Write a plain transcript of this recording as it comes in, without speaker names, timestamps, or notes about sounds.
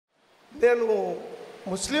నేను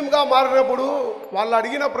ముస్లింగా మారినప్పుడు వాళ్ళు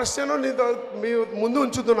అడిగిన ప్రశ్నను నేను మీ ముందు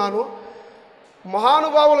ఉంచుతున్నాను.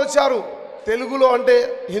 మహానుభావులు వచ్చారు తెలుగులో, అంటే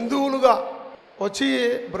హిందువులుగా వచ్చి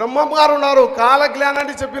బ్రహ్మం గారు ఉన్నారు,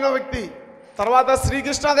 కాలజ్ఞానాన్ని చెప్పిన వ్యక్తి. తర్వాత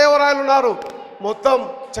శ్రీకృష్ణదేవరాయలు ఉన్నారు, మొత్తం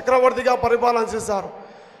చక్రవర్తిగా పరిపాలన చేశారు.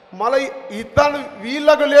 మళ్ళీ ఇతను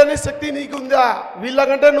వీళ్ళకు లేని శక్తి నీకుందా,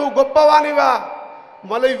 వీళ్ళకంటే నువ్వు గొప్పవానివా,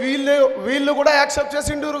 మళ్ళీ వీళ్ళు కూడా యాక్సెప్ట్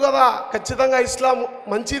చేసిండ్రు కదా. ఖచ్చితంగా ఇస్లాం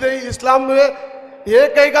మంచిదే, ఇస్లాం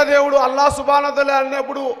ఏకైక దేవుడు అల్లా సుబ్హానహు వ తఆలా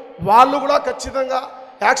అన్నప్పుడు వాళ్ళు కూడా ఖచ్చితంగా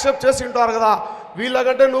యాక్సెప్ట్ చేసి ఉంటారు కదా.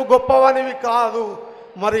 వీళ్ళకంటే నువ్వు గొప్పవానివి కాదు.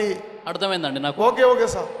 మరి అర్థమైందండి నాకు. ఓకే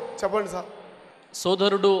సార్, చెప్పండి సార్.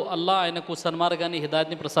 సోదరుడు అల్లా ఆయనకు సన్మార్గాన్ని,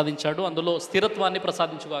 హిదాయత్ని ప్రసాదించాడు, అందులో స్థిరత్వాన్ని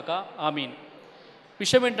ప్రసాదించుగాక, ఆమీన్.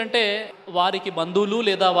 విషయం ఏంటంటే వారికి బంధువులు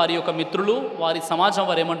లేదా వారి యొక్క మిత్రులు, వారి సమాజం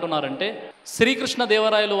వారు ఏమంటున్నారంటే,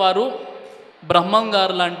 శ్రీకృష్ణదేవరాయలు వారు, బ్రహ్మం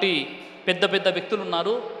గారు లాంటి పెద్ద పెద్ద వ్యక్తులు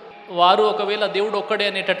ఉన్నారు, వారు ఒకవేళ దేవుడు ఒక్కడే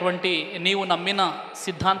అనేటటువంటి నీవు నమ్మిన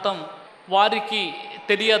సిద్ధాంతం వారికి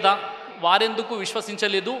తెలియదా, వారెందుకు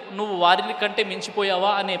విశ్వసించలేదు, నువ్వు వారి కంటే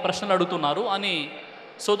మించిపోయావా అనే ప్రశ్నలు అడుగుతున్నారు అని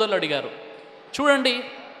సోదరులు అడిగారు. చూడండి,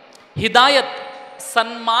 హిదాయత్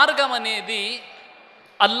సన్మార్గం అనేది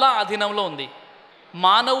అల్లా ఆధీనంలో ఉంది,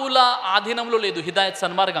 మానవుల ఆధీనంలో లేదు. హిదాయత్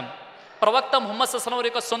సన్మార్గం ప్రవక్త ముహమ్మద్ సల్లల్లాహు అలైహి వసల్లం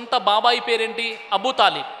యొక్క సొంత బాబాయి పేరేంటి? అబూ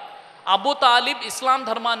తాలిబ్. అబూ తాలిబ్ ఇస్లాం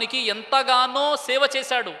ధర్మానికి ఎంతగానో సేవ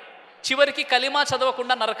చేశాడు, చివరికి కలిమా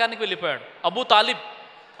చదవకుండా నరకానికి వెళ్ళిపోయాడు అబూ తాలిబ్,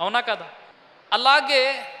 అవునా కదా? అలాగే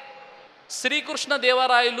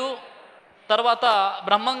శ్రీకృష్ణదేవరాయలు తర్వాత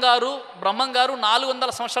బ్రహ్మం గారు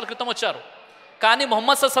 400 సంవత్సరాల క్రితం వచ్చారు, కానీ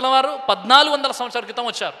ముహమ్మద్ సల్లల్లాహు అలైహి వసల్లం వారు 1400 సంవత్సరాల క్రితం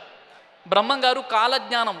వచ్చారు. బ్రహ్మం గారు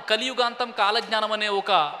కాలజ్ఞానం, కలియుగాంతం కాలజ్ఞానం అనే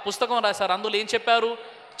ఒక పుస్తకం రాశారు. అందులో ఏం చెప్పారు?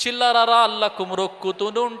 చిల్లరరా అల్లకు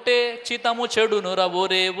మొక్కుతుంటే చితము చెడునుర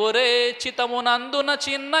ఒరే ఒరే, చితము నందున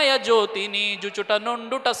చిన్నయ జ్యోతిని జుచుట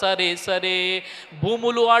నుండుట సరే సరే,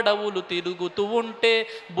 భూములు అడవులు తిరుగుతూ ఉంటే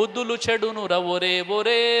బుద్ధులు చెడునుర ఒరే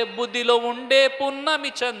ఒరే, బుద్ధిలో ఉండే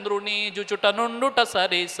పున్నమి చంద్రుని జుచుట నుండుట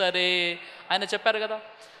సరే సరే. ఆయన చెప్పారు కదా.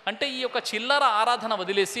 అంటే ఈ యొక్క చిల్లర ఆరాధన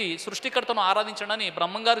వదిలేసి సృష్టికర్తను ఆరాధించడని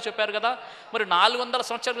బ్రహ్మంగారు చెప్పారు కదా. మరి 400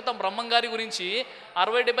 సంవత్సరాల క్రితం బ్రహ్మంగారి గురించి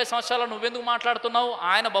 60-70 సంవత్సరాలు నువ్వెందుకు మాట్లాడుతున్నావు?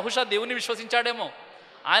 ఆయన బహుశా దేవుని విశ్వసించాడేమో,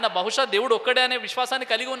 ఆయన బహుశా దేవుడు ఒక్కడే అనే విశ్వాసాన్ని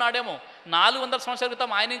కలిగి ఉన్నాడేమో. 400 సంవత్సరాల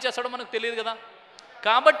క్రితం ఆయన ఏం చేస్తాడో మనకు తెలియదు కదా.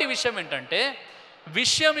 కాబట్టి విషయం ఏంటంటే,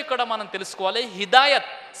 విషయం ఇక్కడ మనం తెలుసుకోవాలి, హిదాయత్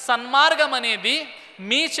సన్మార్గం అనేది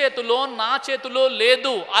మీ చేతిలో నా చేతిలో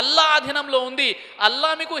లేదు, అల్లా ఆధీనంలో ఉంది.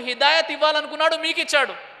 అల్లా మీకు హిదాయత్ ఇవ్వాలనుకున్నాడు, మీకు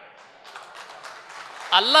ఇచ్చాడు.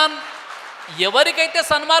 అల్లా ఎవరికైతే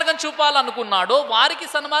సన్మార్గం చూపాలనుకున్నాడో వారికి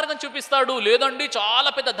సన్మార్గం చూపిస్తాడు. లేదండి చాలా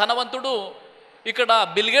పెద్ద ధనవంతుడు ఇక్కడ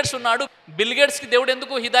బిల్గేట్స్ ఉన్నాడు, బిల్గేట్స్కి దేవుడు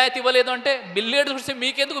ఎందుకు హిదాయత్ ఇవ్వలేదు అంటే, బిల్గేట్స్ గురించి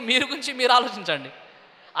మీకెందుకు, మీరు గురించి మీరు ఆలోచించండి.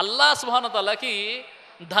 అల్లా సుబ్హానహు వ తఆలాకి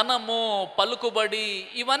ధనము, పలుకుబడి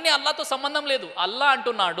ఇవన్నీ అల్లాతో సంబంధం లేదు. అల్లా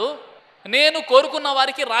అంటున్నాడు, నేను కోరుకున్న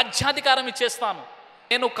వారికి రాజ్యాధికారం ఇచ్చేస్తాను,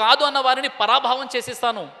 నేను కాదు అన్న వారిని పరాభావం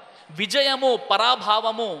చేసేస్తాను. విజయము,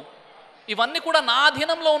 పరాభావము ఇవన్నీ కూడా నా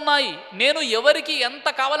అధీనంలో ఉన్నాయి. నేను ఎవరికి ఎంత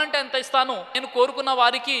కావాలంటే అంత ఇస్తాను. నేను కోరుకున్న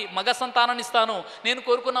వారికి మగ సంతానాన్ని ఇస్తాను, నేను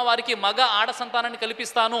కోరుకున్న వారికి మగ ఆడ సంతానాన్ని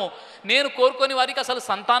కల్పిస్తాను, నేను కోరుకునే వారికి అసలు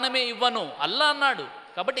సంతానమే ఇవ్వను అల్లా అన్నాడు.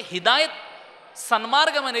 కాబట్టి హిదాయత్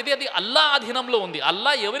సన్మార్గం అనేది అది అల్లా అధీనంలో ఉంది.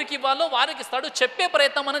 అల్లా ఎవరికి ఇవ్వాలో వారికి ఇస్తాడు. చెప్పే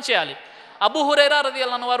ప్రయత్నం మనం చేయాలి. అబూ హురైరా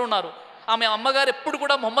రదియల్లాహు అన్హు వారు ఉన్నారు, ఆమె అమ్మగారు ఎప్పుడు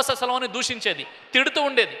కూడా ముహమ్మద్ సల్లల్లాహు అలైహి వసల్లం దూషించేది, తిడుతూ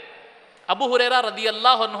ఉండేది. అబూ హురైరా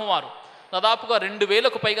రదియల్లాహు అన్హు వారు దాదాపుగా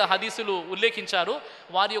 2000కు పైగా హదీసులు ఉల్లేఖించారు.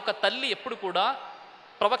 వారి యొక్క తల్లి ఎప్పుడు కూడా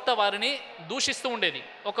ప్రవక్త వారిని దూషిస్తూ ఉండేది.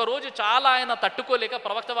 ఒకరోజు చాలా ఆయన తట్టుకోలేక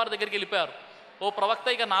ప్రవక్త వారి దగ్గరికి వెళ్ళిపోయారు. ఓ ప్రవక్త,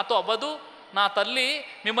 ఇక నాతో అవ్వదు, నా తల్లి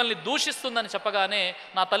మిమ్మల్ని దూషిస్తుందని చెప్పగానే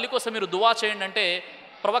నా తల్లి కోసం మీరు దువా చేయండి అంటే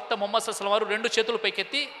ప్రవక్త ముహమ్మద్ సల్లల్లాహు అలైహి వసల్లం వారు 2 చేతులు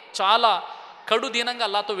పైకెత్తి చాలా కడు దీనంగా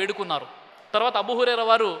అల్లాతో వేడుకున్నారు. తర్వాత అబూ హురైరా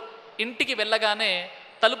వారు ఇంటికి వెళ్ళగానే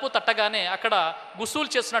తలుపు తట్టగానే అక్కడ గుసూలు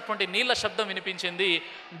చేస్తున్నటువంటి నీళ్ళ శబ్దం వినిపించింది.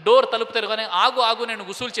 డోర్ తలుపు తెరగానే ఆగు ఆగు నేను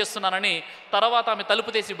గుసూలు చేస్తున్నానని, తర్వాత ఆమె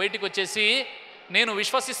తలుపు తీసి బయటికి వచ్చేసి, నేను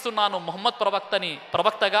విశ్వసిస్తున్నాను ముహమ్మద్ ప్రవక్తని,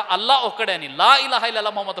 ప్రవక్తగా అల్లా ఒక్కడే అని, లా ఇలాహా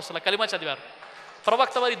ఇల్లల్లాహ్ ముహమ్మద్ రసూలుల్లాహ్ కలిమా చదివారు.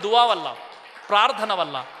 ప్రవక్త వారి దువా వల్ల, ప్రార్థన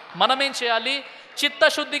వల్ల మనమేం చేయాలి?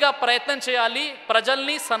 చిత్తశుద్ధిగా ప్రయత్నం చేయాలి,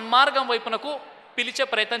 ప్రజల్ని సన్మార్గం వైపునకు పిలిచే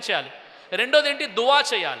ప్రయత్నం చేయాలి. రెండోది ఏంటి? దువా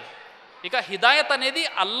చేయాలి. ఇక హిదాయత్ అనేది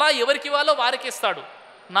అల్లా ఎవరికి ఇవ్వాలో వారికి ఇస్తాడు.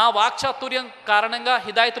 నా వాక్చాతుర్యం కారణంగా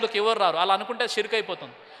హిదాయతులకు ఎవరు రారు, అలా అనుకుంటే షిర్క్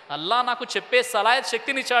అయిపోతుంది. అల్లా నాకు చెప్పే సలాయత్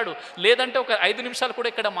శక్తినిచ్చాడు, లేదంటే ఒక 5 నిమిషాలు కూడా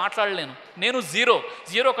ఇక్కడ మాట్లాడలేను. నేను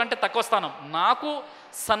జీరో కంటే తక్కువ స్థానం. నాకు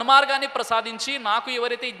సన్మార్గాన్ని ప్రసాదించి నాకు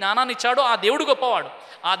ఎవరైతే జ్ఞానాన్ని ఇచ్చాడో ఆ దేవుడు గొప్పవాడు.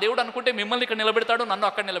 ఆ దేవుడు అనుకుంటే మిమ్మల్ని ఇక్కడ నిలబెడతాడు, నన్ను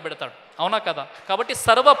అక్కడ నిలబెడతాడు, అవునా కదా? కాబట్టి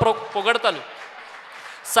సర్వ పొగడతలు,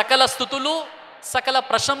 సకల స్థుతులు సకల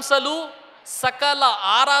ప్రశంసలు, సకల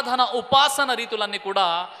ఆరాధన ఉపాసన రీతులన్నీ కూడా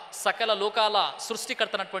సకల లోకాల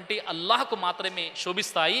సృష్టికర్తనటువంటి అల్లాహకు మాత్రమే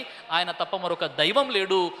శోభిస్తాయి. ఆయన తప్ప మరొక దైవం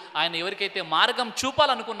లేడు. ఆయన ఎవరికైతే మార్గం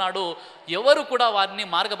చూపాలనుకున్నాడో ఎవరు కూడా వారిని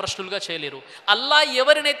మార్గభ్రష్టులుగా చేయలేరు. అల్లాహ్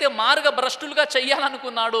ఎవరినైతే మార్గభ్రష్టులుగా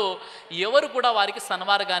చేయాలనుకున్నాడో ఎవరు కూడా వారికి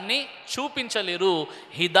సన్మార్గాన్ని చూపించలేరు.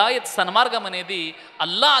 హిదాయత్ సన్మార్గం అనేది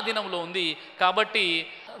అల్లాహ్ అధీనంలో ఉంది. కాబట్టి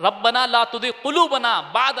రబ్బనా లా తుది కులూబనా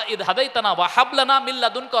బాద ఇద్ హదైతనా వహబ్లనా మిన్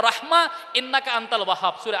లదున్క రహ్మ ఇన్నక అంతల్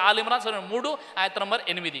వహాబ్. సూర ఆల్ ఇమ్రాన్ సూర 3 ఆయత నంబర్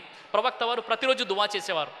 8. ప్రవక్త వారు ప్రతిరోజు దువా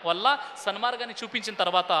చేసేవారు, వల్ల సన్మార్గాన్ని చూపించిన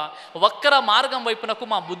తర్వాత వక్ర మార్గం వైపునకు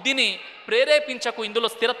మా బుద్ధిని ప్రేరేపించకు, ఇందులో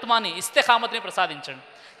స్థిరత్వాన్ని ఇస్తెఖామత్ని ప్రసాదించండి.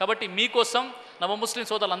 కాబట్టి మీకోసం నవ ముస్లిం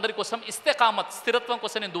సోదరులందరి కోసం ఇస్తెఖామత్ స్థిరత్వం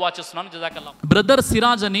కోసం నేను దువా చేస్తున్నాను. జజాకల్లాహ్. బ్రదర్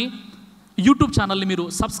సిరాజ్ అని యూట్యూబ్ ఛానల్ని మీరు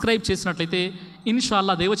సబ్స్క్రైబ్ చేసినట్లయితే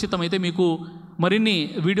ఇన్షాల్లా దేవచిత్తం అయితే మీకు మరిన్ని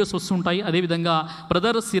వీడియోస్ వస్తుంటాయి. అదేవిధంగా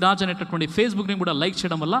బ్రదర్ సిరాజ్ అనేటటువంటి ఫేస్బుక్ని కూడా లైక్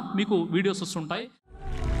చేయడం వల్ల మీకు వీడియోస్ వస్తుంటాయి.